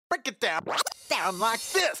break it down like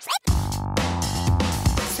this.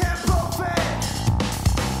 Tempo fit,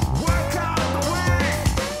 work out the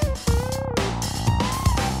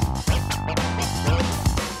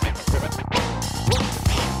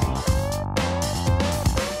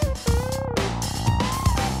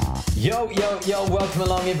Yo, welcome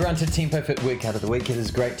along everyone to Tempo Fit Workout of the Week. It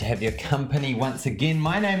is great to have your company once again.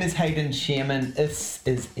 My name is Hayden Sherman. This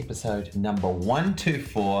is episode number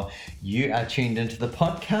 124. You are tuned into the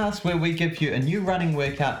podcast where we give you a new running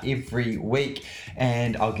workout every week,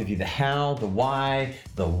 and I'll give you the how, the why,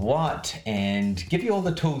 the what, and give you all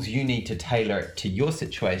the tools you need to tailor it to your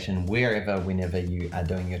situation wherever, whenever you are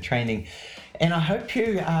doing your training. And I hope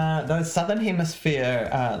you, those Southern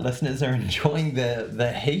Hemisphere listeners, are enjoying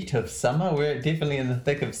the heat of summer. We're definitely in the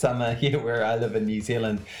thick of summer here where I live in New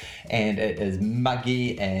Zealand, and it is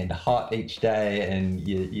muggy and hot each day, and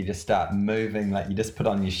you just start moving, like you just put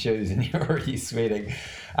on your shoes and you're already sweating.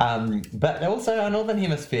 But also our Northern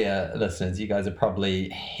Hemisphere listeners, you guys are probably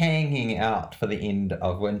hanging out for the end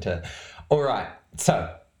of winter. All right,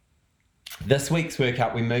 so this week's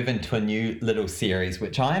workout, we move into a new little series,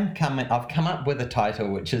 which I've come up with a title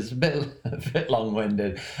which is a bit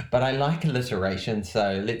long-winded, but I like alliteration,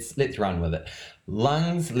 so let's run with it.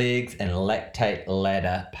 Lungs, legs, and lactate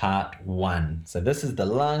ladder, part 1. So this is the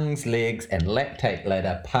lungs, legs, and lactate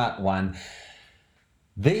ladder, part 1.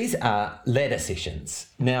 These are ladder sessions.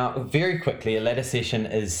 Now, very quickly, a ladder session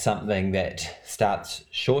is something that starts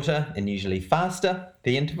shorter and usually faster,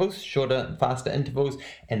 the intervals, shorter and faster intervals,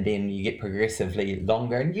 and then you get progressively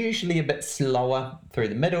longer and usually a bit slower through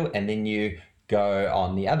the middle, and then you go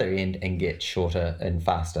on the other end and get shorter and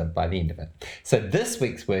faster by the end of it. So this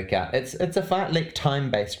week's workout, it's a fartlek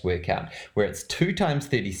time-based workout where it's 2 times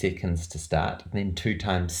 30 seconds to start, then 2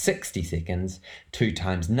 times 60 seconds, 2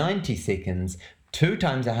 times 90 seconds, 2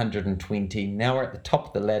 times 120. Now we're at the top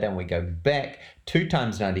of the ladder and we go back 2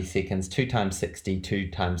 times 90 seconds, 2 times 60,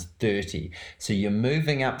 2 times 30. So you're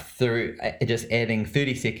moving up through, just adding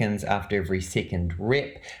 30 seconds after every second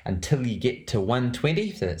rep until you get to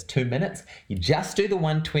 120. So that's 2 minutes. You just do the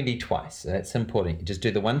 120 twice. So that's important. You just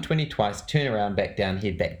do the 120 twice, turn around, back down,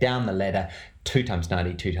 head back down the ladder. 2 times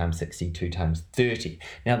 90, 2 times 60, 2 times 30.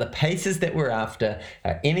 Now the paces that we're after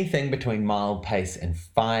are anything between mile pace and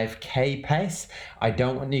 5k pace. I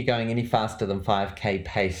don't want you going any faster than 5k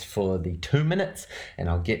pace for the 2 minutes, and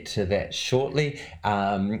I'll get to that shortly.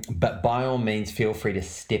 But by all means, feel free to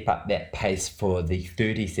step up that pace for the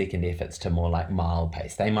 30-second efforts to more like mile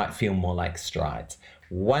pace. They might feel more like strides.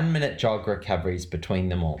 1 minute jog recoveries between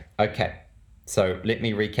them all. Okay, so let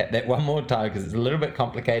me recap that one more time because it's a little bit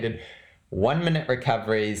complicated. 1 minute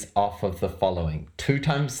recoveries off of the following: 2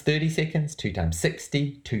 times 30 seconds, 2 times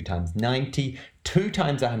 60, 2 times 90, 2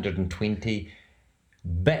 times 120,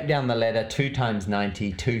 back down the ladder, 2 times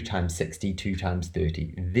 90, 2 times 60, 2 times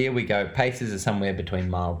 30. There we go. Paces are somewhere between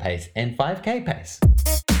mile pace and 5k pace.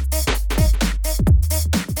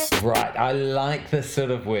 Right, I like this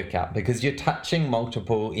sort of workout because you're touching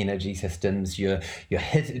multiple energy systems, you're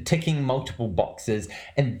ticking multiple boxes,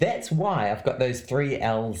 and that's why I've got those 3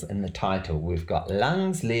 L's in the title. We've got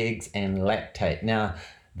lungs, legs, and lactate. Now,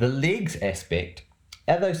 the legs aspect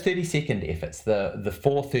are those 30-second efforts, the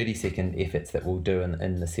 4 30-second efforts that we'll do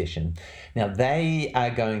in the session. Now, they are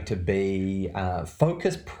going to be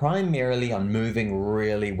focused primarily on moving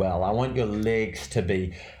really well. I want your legs to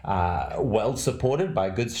be well supported by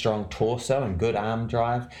a good strong torso and good arm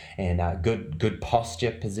drive and good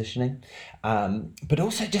posture positioning. But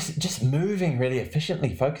also just moving really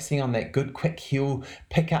efficiently, focusing on that good quick heel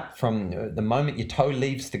pickup from the moment your toe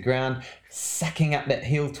leaves the ground, sucking up that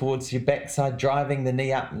heel towards your backside, driving the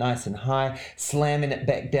knee up nice and high, slamming it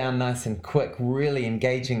back down nice and quick, really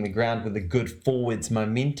engaging the ground with a good forwards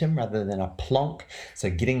momentum rather than a plonk. So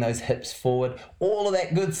getting those hips forward, all of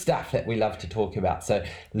that good stuff that we love to talk about. So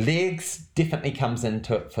legs definitely comes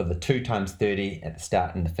into it for the 2 times 30 at the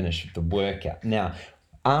start and the finish of the workout. Now,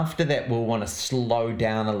 after that, we'll want to slow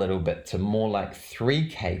down a little bit to more like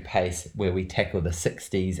 3k pace where we tackle the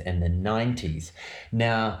 60s and the 90s.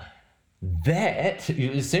 Now, that,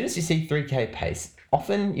 as soon as you see 3k pace,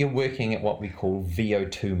 often you're working at what we call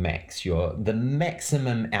VO2 max, the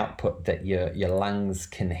maximum output that your lungs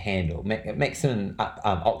can handle, maximum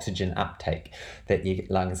oxygen uptake that your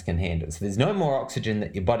lungs can handle. So there's no more oxygen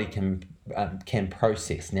that your body can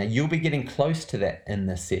process. Now you'll be getting close to that in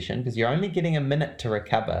this session because you're only getting a minute to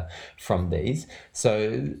recover from these.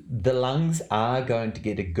 So the lungs are going to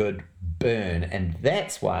get a good burn, and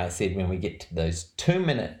that's why I said when we get to those 2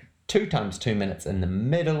 minute 2 times 2 minutes in the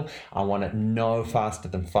middle. I want it no faster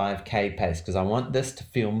than 5k pace because I want this to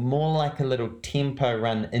feel more like a little tempo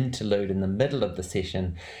run interlude in the middle of the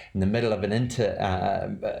session, in the middle of an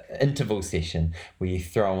interval session where you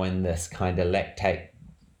throw in this kind of lactate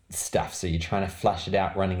stuff. So you're trying to flush it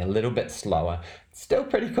out, running a little bit slower, still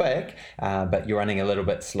pretty quick, but you're running a little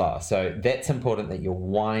bit slower. So that's important that you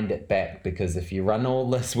wind it back, because if you run all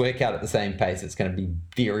this workout at the same pace, it's going to be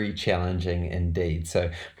very challenging indeed.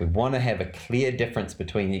 So we want to have a clear difference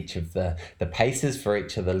between each of the paces for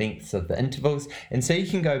each of the lengths of the intervals. And so you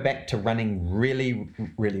can go back to running really,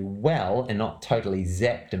 really well and not totally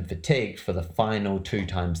zapped and fatigued for the final 2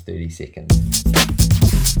 times 30 seconds.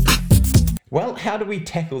 Well, how do we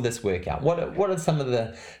tackle this workout? What are some of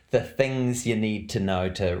the things you need to know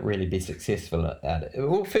to really be successful at it?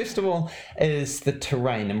 Well, first of all is the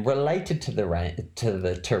terrain, and related to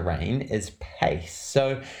the terrain is pace.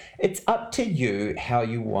 So it's up to you how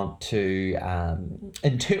you want to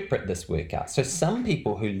interpret this workout. So some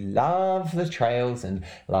people who love the trails and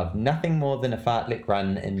love nothing more than a fartlek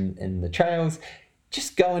run in the trails,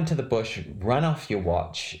 just go into the bush, run off your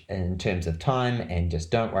watch in terms of time, and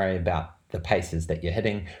just don't worry about the paces that you're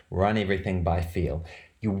hitting. Run everything by feel.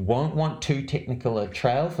 You won't want too technical a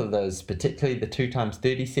trail for those, particularly the 2 times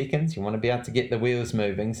 30 seconds. You want to be able to get the wheels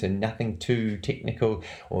moving, so nothing too technical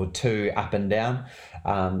or too up and down.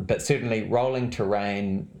 But certainly rolling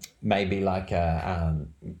terrain, maybe like a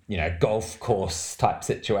golf course type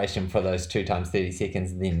situation for those 2 times 30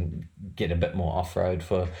 seconds, then get a bit more off-road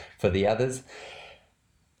for the others.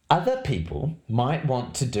 Other people might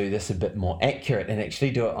want to do this a bit more accurate and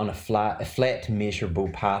actually do it on a flat measurable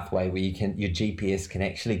pathway where your GPS can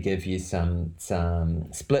actually give you some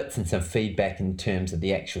splits and some feedback in terms of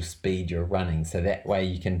the actual speed you're running. So that way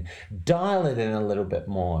you can dial it in a little bit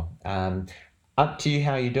more. Up to you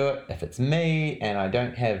how you do it. If it's me and I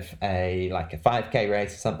don't have a 5k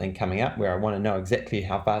race or something coming up where I want to know exactly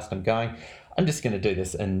how fast I'm going, I'm just going to do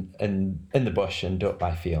this in the bush and do it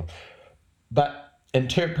by feel. But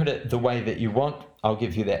interpret it the way that you want. I'll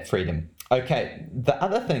give you that freedom. Okay, the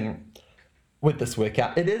other thing with this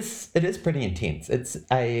workout, it is pretty intense. It's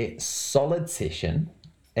a solid session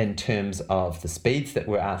in terms of the speeds that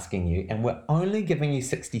we're asking you, and we're only giving you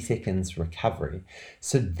 60 seconds recovery.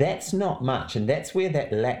 So that's not much, and that's where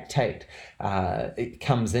that lactate it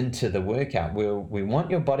comes into the workout, where we want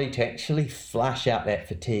your body to actually flush out that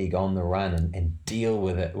fatigue on the run and deal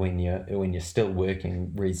with it when you're still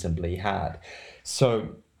working reasonably hard.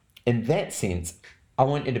 So in that sense, I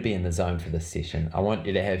want you to be in the zone for this session. I want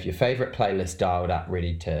you to have your favorite playlist dialed up,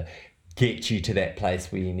 ready to get you to that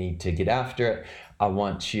place where you need to get after it. I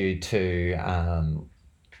want you to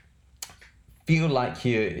feel like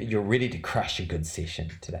you're ready to crush a good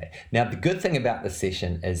session today. Now, the good thing about this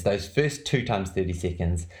session is those first 2 times 30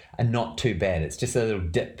 seconds are not too bad. It's just a little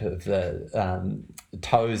dip of the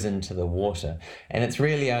toes into the water. And it's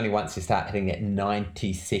really only once you start hitting that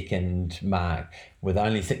 90-second mark with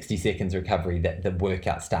only 60 seconds recovery that the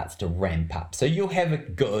workout starts to ramp up. So you'll have a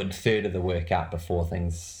good third of the workout before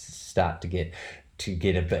things start to get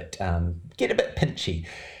a bit pinchy.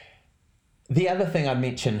 The other thing I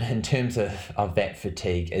mentioned in terms of that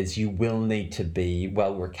fatigue is you will need to be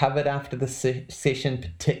well recovered after the session,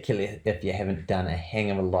 particularly if you haven't done a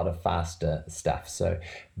hang of a lot of faster stuff. So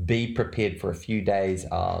be prepared for a few days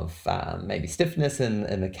of maybe stiffness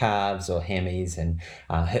in the calves or hammies and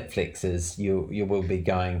hip flexors. You will be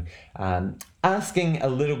going asking a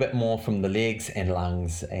little bit more from the legs and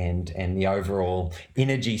lungs and the overall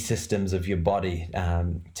energy systems of your body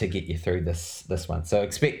to get you through this one. So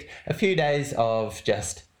expect a few days of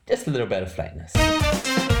just a little bit of flatness.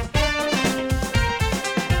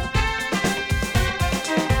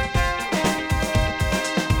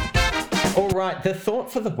 All right, the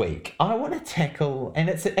thought for the week I want to tackle, and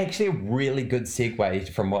it's actually a really good segue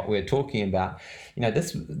from what we're talking about. You know,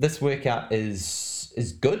 this workout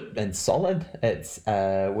is good and solid. It's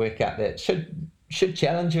a workout that should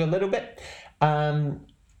challenge you a little bit.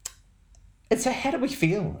 And so how do we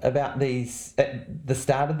feel about these at the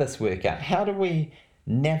start of this workout? How do we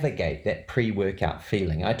navigate that pre-workout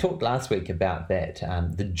feeling? I talked last week about that,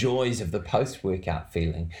 the joys of the post-workout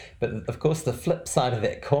feeling. But of course, the flip side of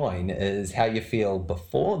that coin is how you feel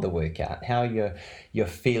before the workout, how you're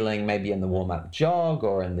feeling maybe in the warm-up jog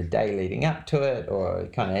or in the day leading up to it, or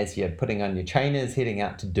kind of as you're putting on your trainers, heading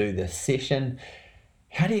out to do this session.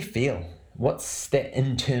 How do you feel? What's that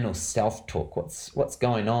internal self-talk? What's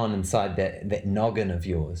going on inside that noggin of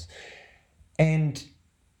yours? And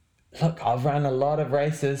look, I've run a lot of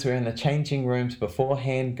races. We're in the changing rooms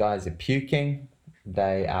beforehand. Guys are puking.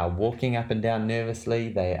 They are walking up and down nervously.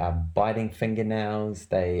 They are biting fingernails.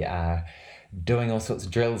 They are doing all sorts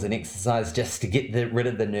of drills and exercise just to get rid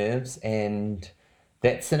of the nerves. And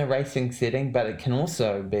that's in a racing setting, but it can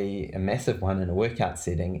also be a massive one in a workout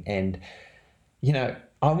setting. And,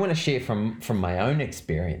 I want to share from my own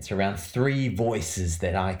experience around 3 voices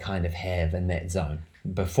that I kind of have in that zone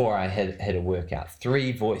before I hit a workout.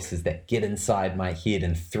 3 voices that get inside my head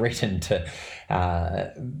and threaten to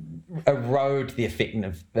erode the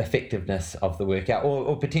effectiveness of the workout,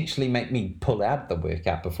 or potentially make me pull out the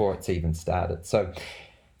workout before it's even started. So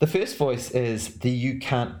the first voice is the "you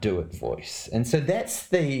can't do it" voice. And so that's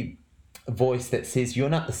the voice that says you're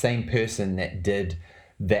not the same person that did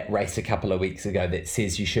that race a couple of weeks ago that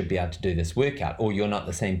says you should be able to do this workout, or you're not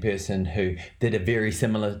the same person who did a very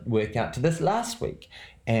similar workout to this last week.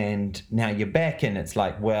 And now you're back and it's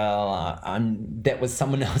like, well, that was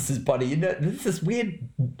someone else's body. There's this weird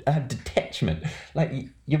detachment. Like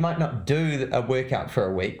you might not do a workout for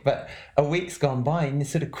a week, but a week's gone by and you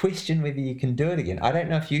sort of question whether you can do it again. I don't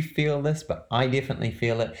know if you feel this, but I definitely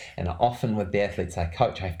feel it. And often with the athletes I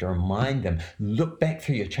coach, I have to remind them, look back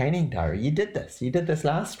through your training diary. You did this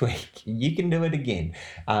last week. You can do it again.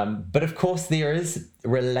 But of course there is,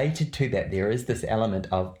 related to that, there is this element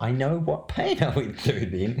of, I know what pain I went through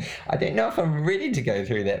then. I don't know if I'm ready to go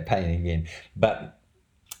through that pain again. But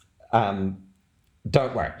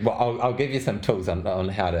don't worry. Well, I'll give you some tools on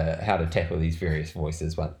how to tackle these various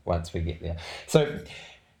voices once we get there. So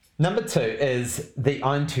number 2 is the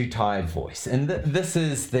 "I'm too tired" voice, and this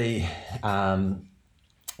is the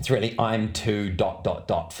it's really I'm too ...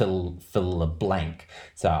 fill the blank.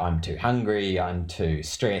 So I'm too hungry, I'm too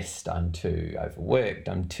stressed, I'm too overworked,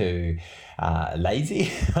 I'm too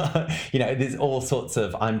lazy. There's all sorts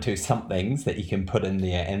of I'm too somethings that you can put in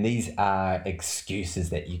there, and these are excuses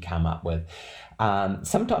that you come up with.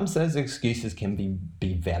 Sometimes those excuses can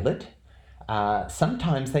be valid.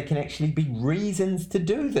 Sometimes they can actually be reasons to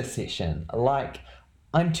do the session, like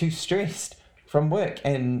I'm too stressed from work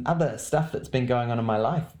and other stuff that's been going on in my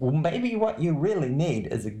life. Well, maybe what you really need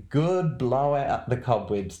is a good blow out the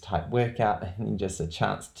cobwebs type workout and just a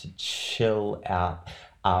chance to chill out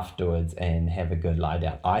afterwards and have a good lie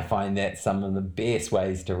down. I find that some of the best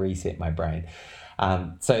ways to reset my brain.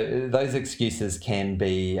 So those excuses can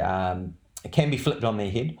be flipped on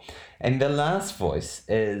their head. And the last voice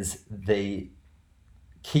is the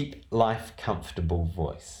keep life comfortable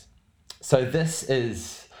voice. So this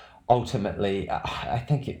is ultimately, I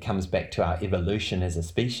think it comes back to our evolution as a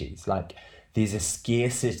species. Like there's a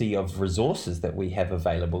scarcity of resources that we have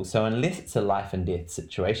available. So unless it's a life and death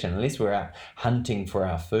situation, unless we're out hunting for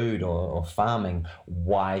our food or farming,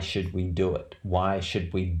 why should we do it? Why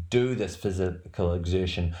should we do this physical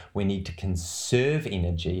exertion? We need to conserve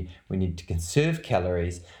energy. We need to conserve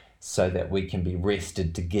calories so that we can be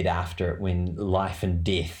rested to get after it when life and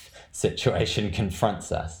death situation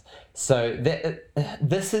confronts us. So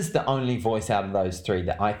this is the only voice out of those 3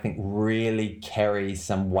 that I think really carries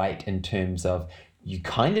some weight in terms of you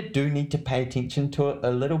kind of do need to pay attention to it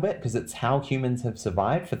a little bit, because it's how humans have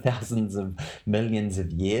survived for thousands of millions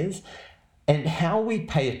of years. And how we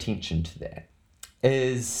pay attention to that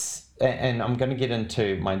is, and I'm going to get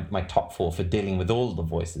into my top 4 for dealing with all the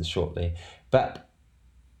voices shortly, but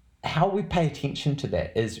how we pay attention to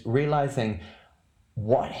that is realizing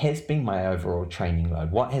what has been my overall training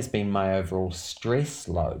load, what has been my overall stress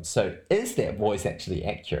load. So is that voice actually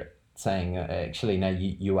accurate, saying actually no,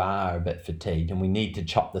 you are a bit fatigued and we need to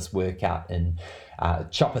chop this workout and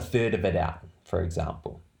chop a third of it out, for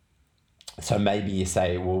example. So maybe you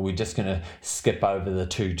say, well, we're just going to skip over the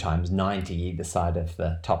 2 times 90 either side of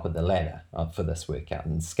the top of the ladder for this workout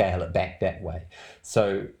and scale it back that way.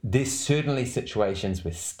 So there's certainly situations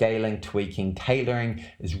where scaling, tweaking, tailoring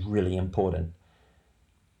is really important.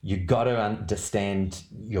 You've got to understand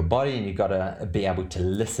your body and you've got to be able to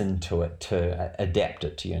listen to it, to adapt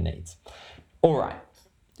it to your needs. All right,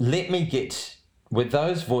 let me get with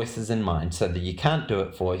those voices in mind, so the "you can't do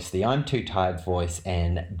it" voice, the "I'm too tired" voice,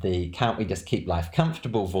 and the "can't we just keep life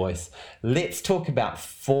comfortable" voice, let's talk about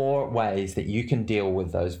 4 ways that you can deal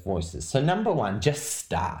with those voices. So number 1, just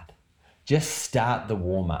start. Just start the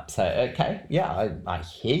warm-up. So, okay, yeah, I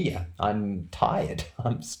hear you. I'm tired.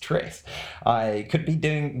 I'm stressed. I could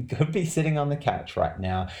be sitting on the couch right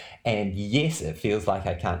now. And yes, it feels like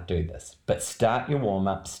I can't do this. But start your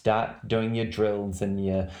warm-up. Start doing your drills and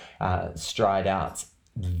your stride outs.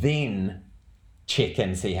 Then check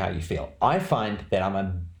and see how you feel. I find that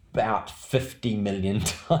I'm about 50 million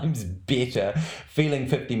times better, feeling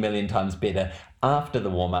 50 million times better after the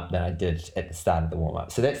warm-up than I did at the start of the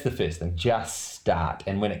warm-up. So that's the first thing, just start.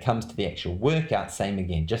 And when it comes to the actual workout, same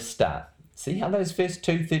again, just start. See how those first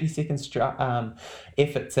 30-second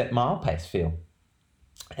efforts at mile pace feel.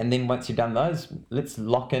 And then once you've done those, let's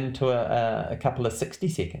lock into a couple of 60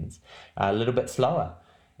 seconds, a little bit slower.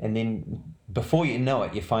 And then before you know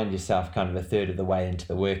it, you find yourself kind of a third of the way into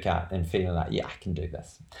the workout and feeling like, yeah, I can do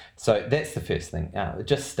this. So that's the first thing.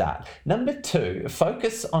 Just start. Number 2,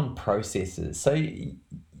 focus on processes. So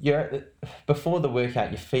you're before the workout,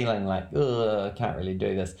 you're feeling like, I can't really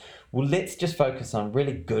do this. Well, let's just focus on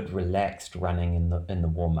really good, relaxed running in the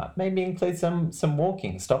warm up. Maybe include some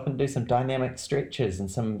walking. Stop and do some dynamic stretches and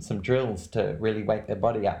some drills to really wake their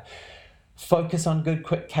body up. Focus on good,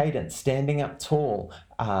 quick cadence, standing up tall,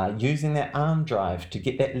 using that arm drive to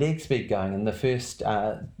get that leg speed going in the first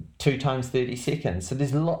 2 times 30 seconds. So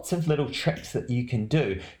there's lots of little tricks that you can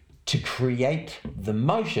do to create the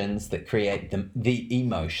motions that create the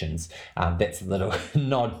emotions. That's a little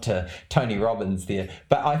nod to Tony Robbins there.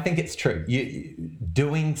 But I think it's true. You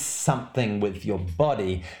doing something with your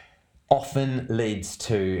body often leads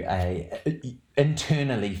to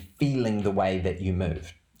internally feeling the way that you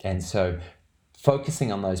move. And so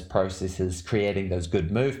focusing on those processes, creating those good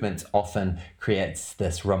movements often creates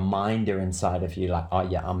this reminder inside of you like, oh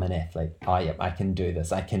yeah, I'm an athlete. Oh yeah, I can do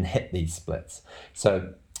this. I can hit these splits.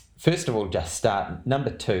 So first of all, just start. Number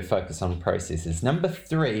 2, focus on processes. Number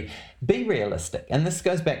 3, be realistic. And this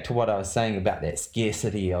goes back to what I was saying about that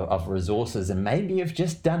scarcity of resources. And maybe you've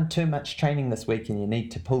just done too much training this week and you need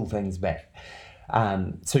to pull things back.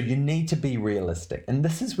 So you need to be realistic. And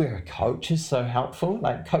this is where a coach is so helpful.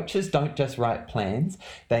 Like, coaches don't just write plans.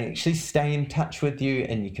 They actually stay in touch with you,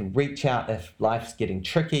 and you can reach out if life's getting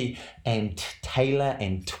tricky and tailor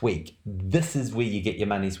and tweak. This is where you get your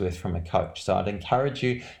money's worth from a coach. So I'd encourage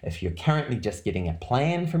you, if you're currently just getting a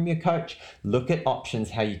plan from your coach, look at options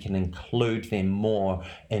how you can include them more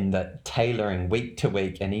in the tailoring week to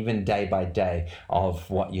week and even day by day of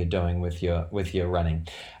what you're doing with your running.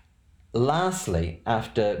 Lastly,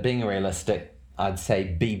 after being realistic, I'd say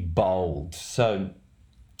be bold. So,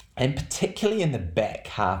 and particularly in the back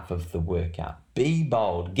half of the workout, be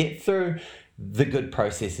bold. Get through the good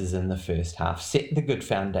processes in the first half, set the good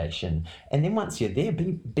foundation, and then once you're there,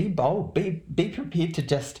 be bold. Be prepared to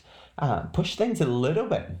just push things a little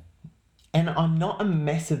bit. And I'm not a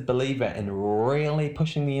massive believer in really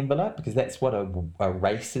pushing the envelope, because that's what a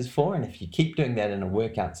race is for. And if you keep doing that in a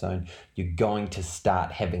workout zone, you're going to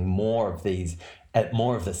start having more of this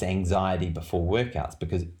anxiety before workouts,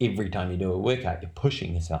 because every time you do a workout, you're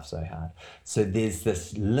pushing yourself so hard. So there's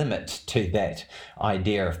this limit to that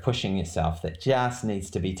idea of pushing yourself that just needs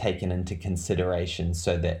to be taken into consideration,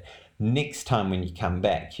 so that next time when you come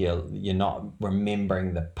back, you're not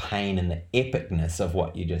remembering the pain and the epicness of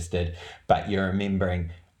what you just did, but you're remembering,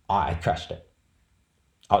 I crushed it.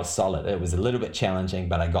 I was solid. It was a little bit challenging,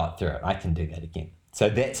 but I got through it. I can do that again. So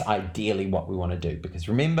that's ideally what we want to do, because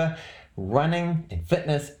remember, running and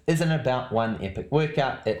fitness isn't about one epic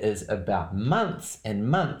workout. It is about months and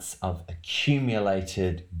months of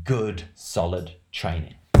accumulated good, solid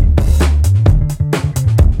training.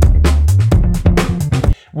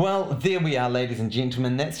 Well, there we are, ladies and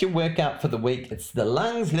gentlemen. That's your workout for the week. It's the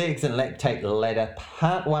lungs, legs, and lactate ladder,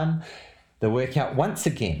 part 1. The workout, once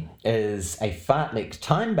again, is a fartlek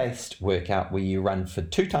time-based workout where you run for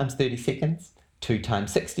 2 times 30 seconds, 2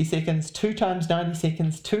 times 60 seconds, 2 times 90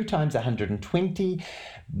 seconds, 2 times 120,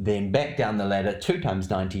 then back down the ladder, 2 times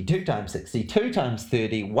 90, 2 times 60, 2 times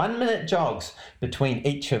 30, 1 minute jogs between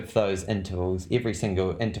each of those intervals. Every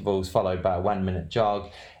single interval is followed by a 1 minute jog.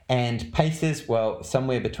 And paces, well,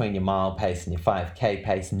 somewhere between your mile pace and your 5K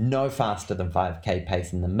pace, no faster than 5K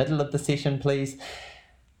pace in the middle of the session, please.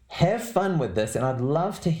 Have fun with this, and I'd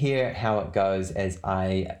love to hear how it goes as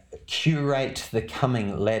I curate the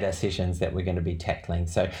coming ladder sessions that we're going to be tackling.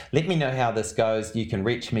 So let me know how this goes. You can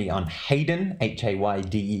reach me on Hayden,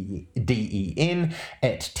 Hayden,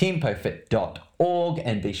 at tempofit.org,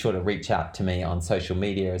 and be sure to reach out to me on social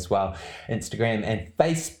media as well, Instagram and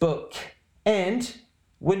Facebook. And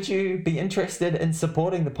would you be interested in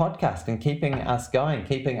supporting the podcast and keeping us going,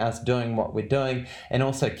 keeping us doing what we're doing, and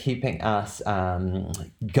also keeping us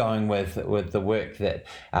going with the work that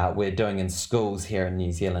we're doing in schools here in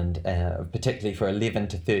New Zealand, particularly for 11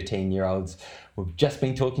 to 13-year-olds. We've just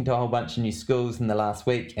been talking to a whole bunch of new schools in the last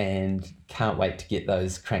week, and can't wait to get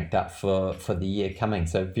those cranked up for the year coming.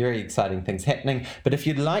 So very exciting things happening. But if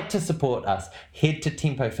you'd like to support us, head to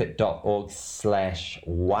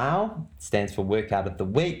tempofit.org/wow. It stands for Workout of the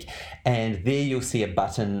Week. And there you'll see a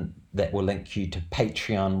button that will link you to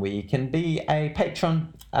Patreon, where you can be a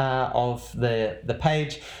patron of the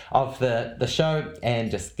page of the show, and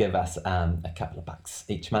just give us a couple of bucks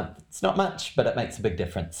each month. It's not much, but it makes a big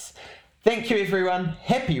difference. Thank you, everyone.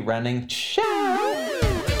 Happy running. Ciao.